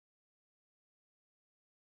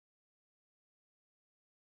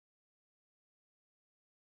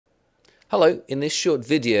Hello, in this short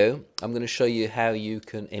video I'm going to show you how you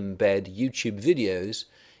can embed YouTube videos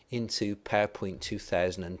into PowerPoint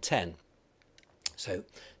 2010. So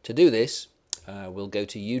to do this we'll go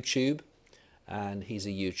to YouTube, and here's a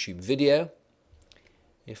YouTube video.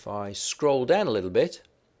 If I scroll down a little bit,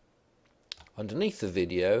 underneath the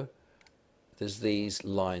video there's these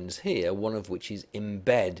lines here, one of which is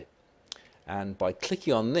Embed, and by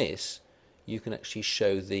clicking on this you can actually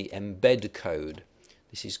show the embed code.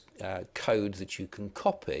 This is code that you can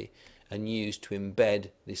copy and use to embed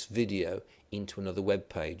this video into another web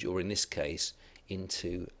page, or in this case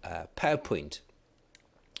into PowerPoint.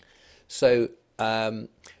 So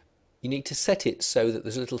you need to set it so that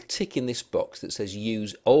there's a little tick in this box that says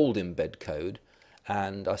use old embed code,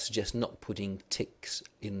 and I suggest not putting ticks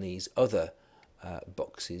in these other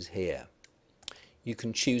boxes here. You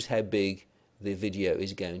can choose how big the video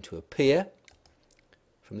is going to appear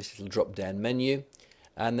from this little drop down menu.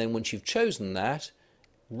 And then once you've chosen that,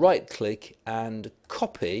 right click and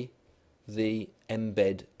copy the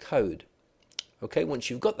embed code. Okay, once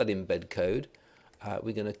you've got that embed code,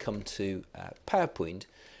 we're going to come to PowerPoint,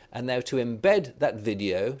 and now to embed that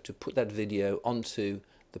video, to put that video onto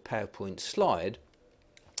the PowerPoint slide,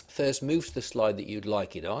 first move to the slide that you'd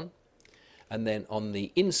like it on, and then on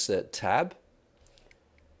the Insert tab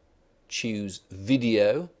choose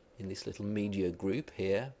Video in this little media group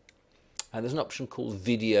here. And there's an option called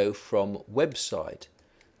Video from Website.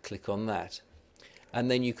 Click on that. And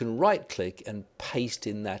then you can right click and paste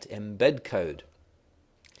in that embed code.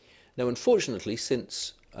 Now unfortunately,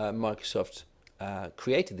 since Microsoft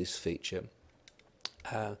created this feature,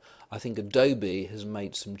 I think Adobe has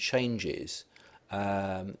made some changes.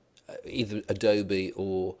 Either Adobe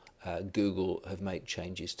or Google have made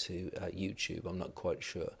changes to YouTube, I'm not quite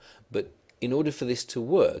sure. But in order for this to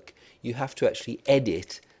work, you have to actually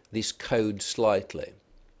edit this code slightly,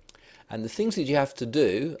 and the things that you have to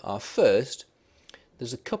do are, first,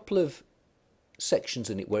 there's a couple of sections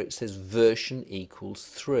in it where it says version equals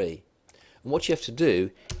 3, and what you have to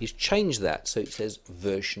do is change that so it says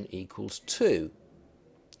version equals 2,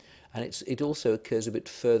 and it also occurs a bit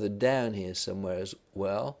further down here somewhere as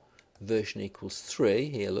well, version equals 3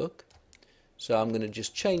 here, look. So I'm going to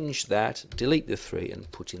just change that, delete the 3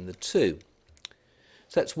 and put in the 2.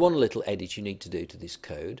 So that's one little edit you need to do to this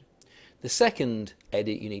code. The second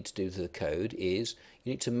edit you need to do to the code is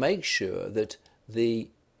you need to make sure that the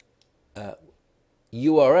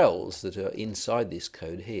URLs that are inside this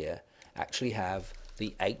code here actually have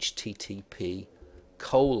the HTTP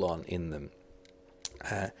colon in them.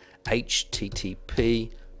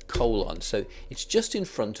 HTTP colon. So it's just in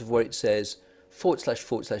front of where it says /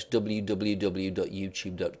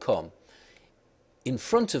 www.youtube.com. In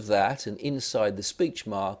front of that and inside the speech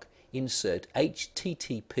mark, insert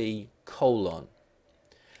HTTP colon,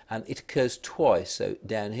 and it occurs twice. So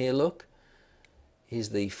down here, look, here's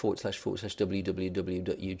the /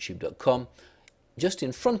 www.youtube.com. Just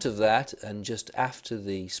in front of that and just after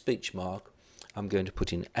the speech mark, I'm going to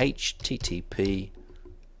put in HTTP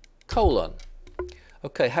colon.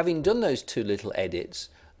 Okay, having done those two little edits,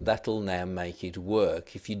 that'll now make it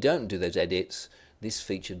work. If you don't do those edits, this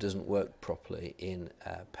feature doesn't work properly in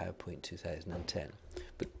PowerPoint 2010.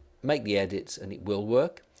 But make the edits and it will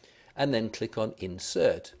work, and then click on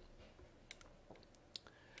Insert.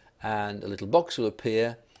 And a little box will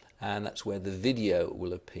appear, and that's where the video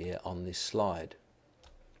will appear on this slide.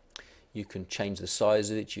 You can change the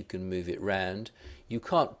size of it, you can move it round. You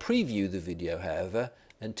can't preview the video, however,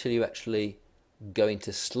 until you actually go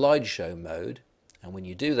into slideshow mode, and when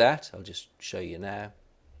you do that, I'll just show you now.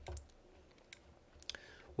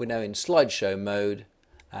 We're now in slideshow mode,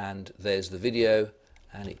 and there's the video,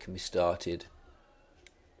 and it can be started.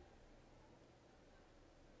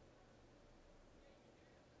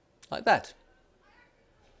 Like that.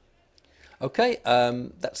 Okay,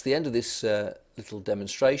 that's the end of this little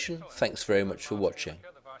demonstration. Thanks very much for watching.